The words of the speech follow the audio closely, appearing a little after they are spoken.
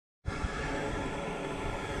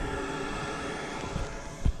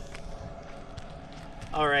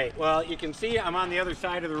All right, well, you can see I'm on the other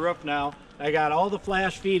side of the roof now. I got all the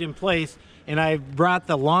flash feet in place, and I brought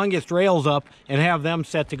the longest rails up and have them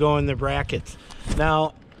set to go in the brackets.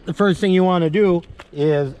 Now, the first thing you want to do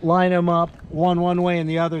is line them up one way and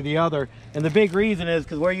the other. And the big reason is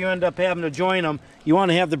because where you end up having to join them, you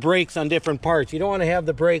want to have the brakes on different parts. You don't want to have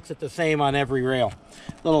the brakes at the same on every rail.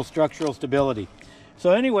 Little structural stability.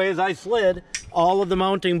 So anyways, I slid all of the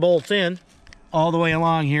mounting bolts in all the way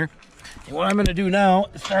along here. And what I'm going to do now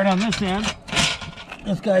is start on this end.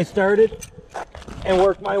 This guy started, and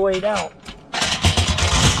work my way down.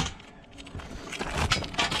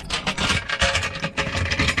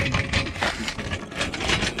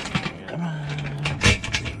 Come on.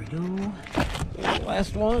 There we go. There's the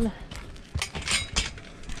last one.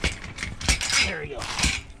 There we go.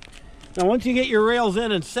 Now once you get your rails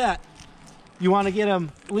in and set, you want to get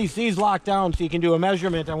them, at least these locked down, so you can do a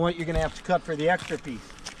measurement on what you're going to have to cut for the extra piece.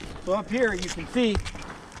 So up here you can see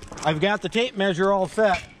I've got the tape measure all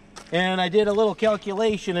set, and I did a little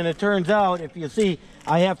calculation, and it turns out, if you see,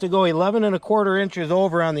 I have to go 11 1/4 inches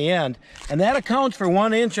over on the end, and that accounts for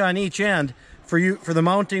 1 inch on each end for the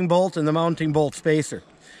mounting bolt and the mounting bolt spacer.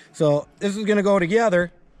 So this is going to go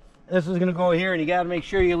together, this is going to go here, and you got to make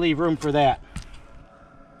sure you leave room for that.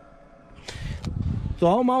 So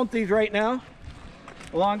I'll mount these right now,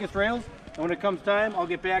 the longest rails, and when it comes time, I'll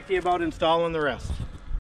get back to you about installing the rest.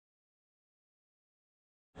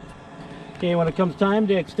 Okay, when it comes time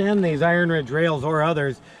to extend these IronRidge rails or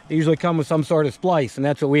others, they usually come with some sort of splice, and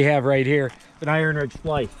that's what we have right here, an IronRidge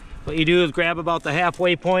splice. What you do is grab about the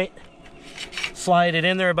halfway point, slide it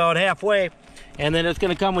in there about halfway, and then it's going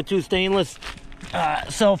to come with 2 stainless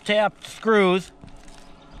self-tapped screws.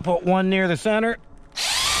 Put one near the center,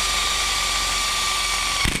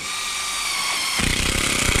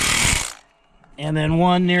 and then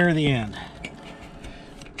one near the end.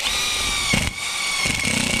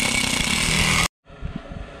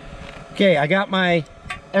 Okay, I got my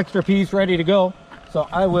extra piece ready to go, so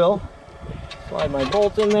I will slide my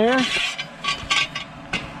bolt in there.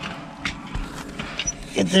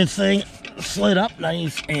 Get this thing slid up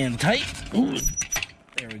nice and tight. Ooh,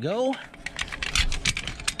 there we go.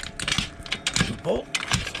 The bolt,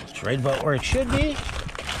 it's right about where it should be.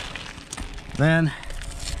 Then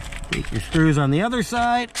take your screws on the other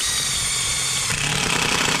side.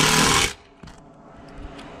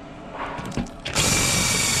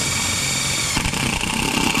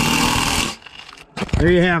 There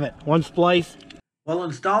you have it, one splice. Well,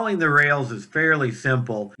 installing the rails is fairly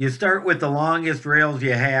simple. You start with the longest rails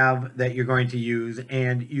you have that you're going to use,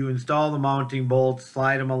 and you install the mounting bolts,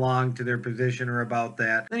 slide them along to their position or about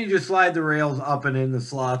that. Then you just slide the rails up and in the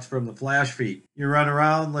slots from the flash feet. You run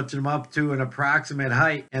around, lift them up to an approximate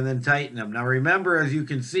height, and then tighten them. Now remember, as you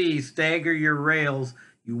can see, stagger your rails.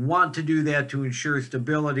 You want to do that to ensure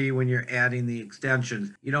stability when you're adding the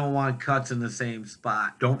extensions. You don't want cuts in the same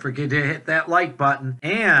spot. Don't forget to hit that like button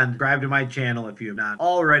and subscribe to my channel if you have not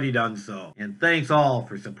already done so. And thanks all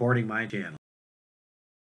for supporting my channel.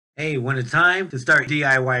 Hey, when it's time to start a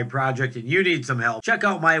DIY project and you need some help, check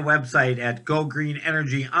out my website at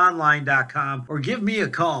gogreenenergyonline.com or give me a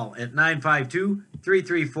call at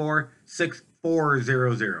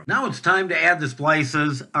 952-334-6400. Now it's time to add the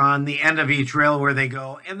splices on the end of each rail where they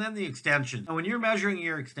go, and then the extensions. Now when you're measuring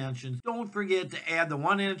your extensions, don't forget to add the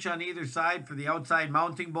 1 inch on either side for the outside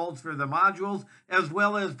mounting bolts for the modules, as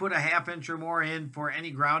well as put a 1/2 inch or more in for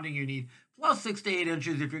any grounding you need, plus 6 to 8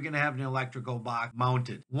 inches if you're going to have an electrical box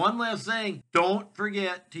mounted. One last thing, don't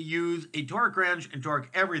forget to use a torque wrench and torque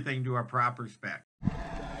everything to a proper spec.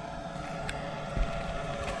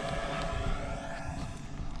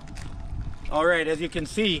 All right, as you can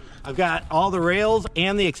see, I've got all the rails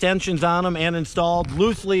and the extensions on them and installed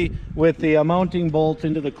loosely with the mounting bolts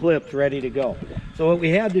into the clips ready to go. So what we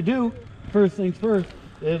had to do, first things first,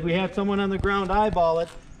 is we had someone on the ground eyeball it,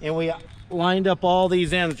 and we lined up all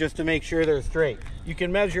these ends just to make sure they're straight. You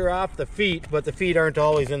can measure off the feet, but the feet aren't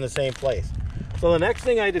always in the same place. So the next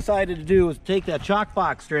thing I decided to do was take that chalk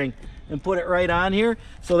box string and put it right on here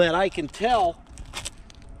so that I can tell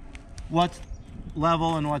what's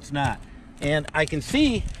level and what's not. And I can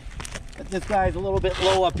see that this guy's a little bit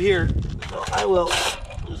low up here, so I will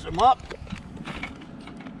loosen him up.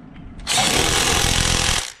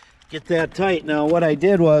 Get that tight. Now what I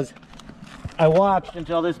did was I watched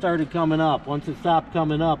until this started coming up. Once it stopped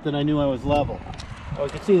coming up, then I knew I was level. So you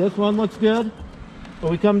can see this one looks good. But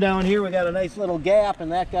we come down here, we got a nice little gap,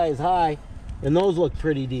 and that guy's high, and those look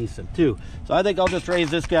pretty decent too. So I think I'll just raise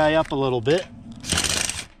this guy up a little bit.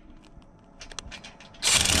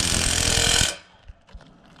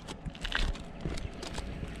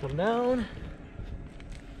 Come down.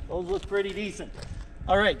 Those look pretty decent.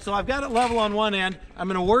 All right, so I've got it level on one end. I'm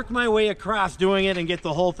gonna work my way across doing it and get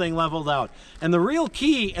the whole thing leveled out. And the real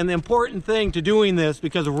key and the important thing to doing this,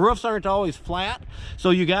 because roofs aren't always flat, so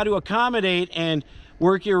you got to accommodate and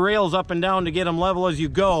work your rails up and down to get them level as you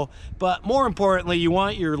go. But more importantly, you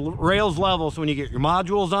want your rails level so when you get your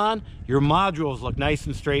modules on, your modules look nice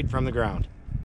and straight from the ground.